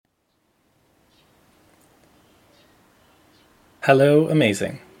Hello,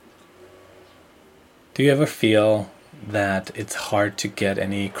 amazing. Do you ever feel that it's hard to get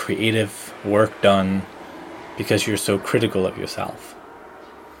any creative work done because you're so critical of yourself?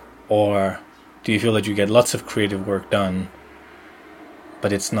 Or do you feel that you get lots of creative work done,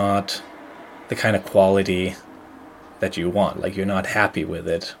 but it's not the kind of quality that you want? Like you're not happy with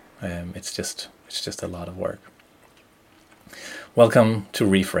it. It's just a lot of work. Welcome to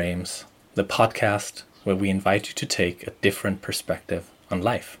Reframes, the podcast where we invite you to take a different perspective on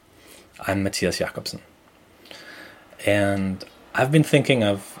life. I'm Matthias Jakobsen. And I've been thinking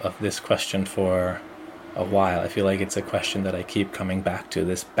of this question for a while. I feel like it's a question that I keep coming back to,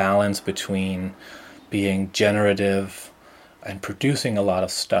 this balance between being generative and producing a lot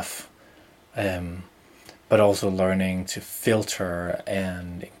of stuff, but also learning to filter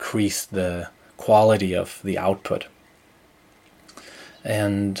and increase the quality of the output.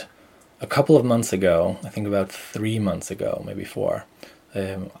 And a couple of months ago, I think about 3 months ago, maybe 4,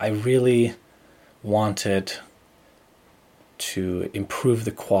 I really wanted to improve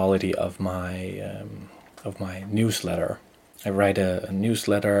the quality of my newsletter. I write a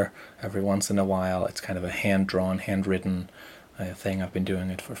newsletter every once in a while. It's kind of a hand-drawn, handwritten thing. I've been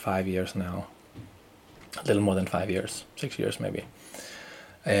doing it for 5 years now, a little more than 5 years, 6 years maybe.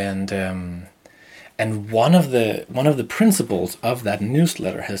 And one of the principles of that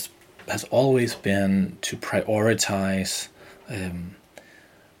newsletter has always been to prioritize, the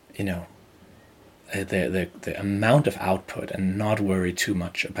amount of output and not worry too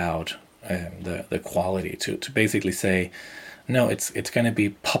much about the quality. To basically say, no, it's going to be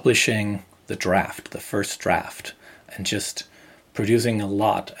publishing the first draft, and just producing a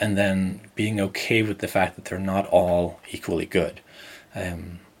lot, and then being okay with the fact that they're not all equally good,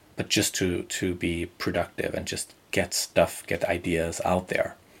 but just to be productive and just get ideas out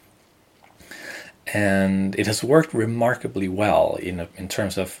there. And it has worked remarkably well in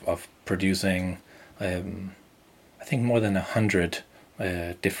terms of producing, I think, more than 100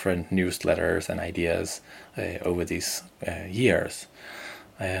 different newsletters and ideas over these years.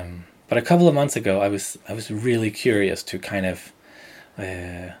 But a couple of months ago, I was really curious to kind of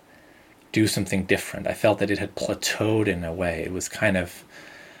do something different. I felt that it had plateaued in a way. It was kind of,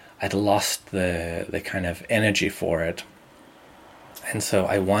 I'd lost the kind of energy for it. And so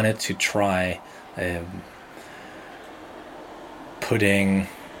I wanted to try putting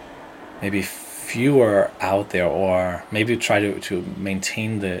maybe fewer out there, or maybe try to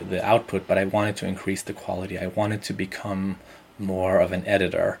maintain the output, but I wanted to increase the quality. I wanted to become more of an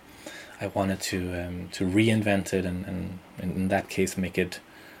editor. I wanted to reinvent it, and in that case make it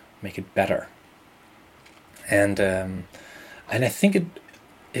better. And I think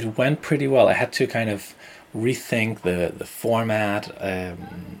it went pretty well. I had to kind of rethink the format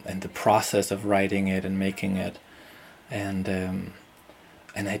and the process of writing it and making it, and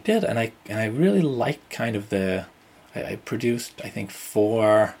I did, and I really liked kind of I produced, I think,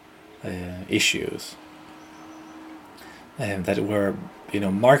 4 issues that were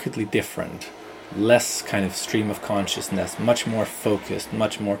markedly different, less kind of stream of consciousness, much more focused,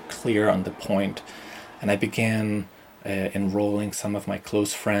 much more clear on the point. And I began enrolling some of my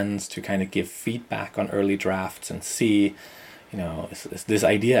close friends to kind of give feedback on early drafts and see, is this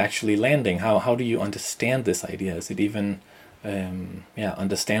idea actually landing? How do you understand this idea? Is it even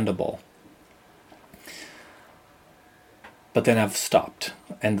understandable? But then I've stopped,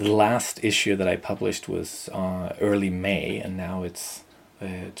 and the last issue that I published was early May, and now it's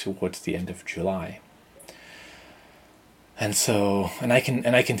towards the end of July. And so, and I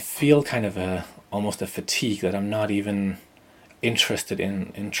can feel kind of almost a fatigue, that I'm not even interested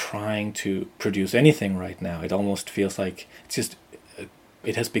in trying to produce anything right now. It almost feels like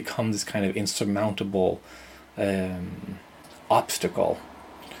it has become this kind of insurmountable obstacle.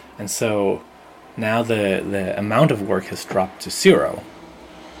 And so now the amount of work has dropped to 0,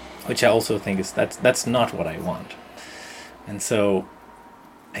 which I also think that's not what I want. And so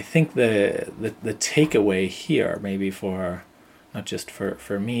I think the takeaway here, maybe for not just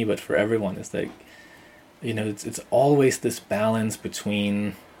for me but for everyone, is that it's always this balance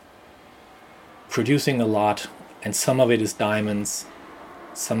between producing a lot, and some of it is diamonds,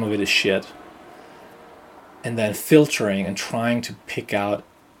 some of it is shit, and then filtering and trying to pick out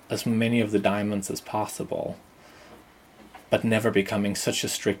as many of the diamonds as possible, but never becoming such a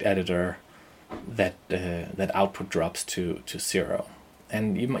strict editor that output drops to 0.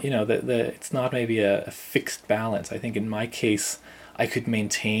 And it's not maybe a fixed balance. I think in my case, I could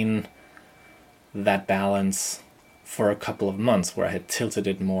maintain that balance for a couple of months, where I had tilted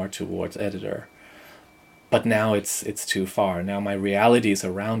it more towards editor. But now it's too far. Now my realities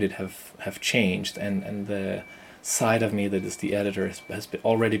around it have changed, and the side of me that is the editor has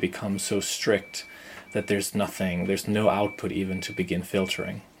already become so strict that there's no output even to begin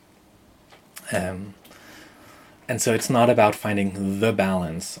filtering. And so it's not about finding the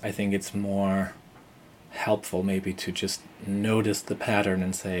balance. I think it's more helpful maybe to just notice the pattern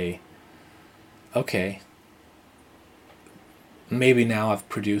and say, okay, maybe now I've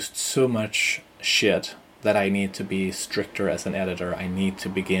produced so much shit that I need to be stricter as an editor. I need to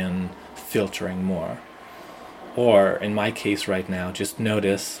begin filtering more. Or in my case right now, just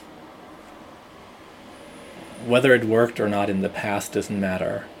notice whether it worked or not in the past doesn't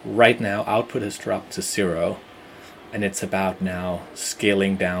matter. Right now, output has dropped to 0, and it's about now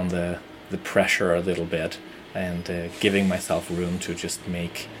scaling down the pressure a little bit and giving myself room to just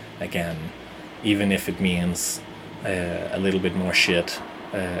make again, even if it means a little bit more shit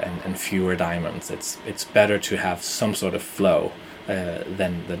and fewer diamonds. It's better to have some sort of flow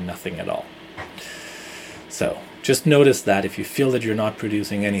than nothing at all. So just notice that if you feel that you're not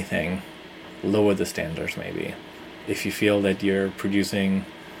producing anything, lower the standards maybe. If you feel that you're producing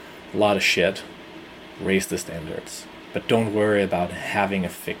a lot of shit, raise the standards. But don't worry about having a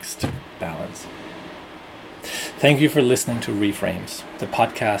fixed balance. Thank you for listening to Reframes, the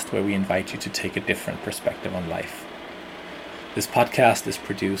podcast where we invite you to take a different perspective on life. This podcast is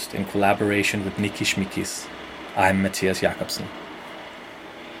produced in collaboration with Nikki Schmickis. I'm Matthias Jakobsen.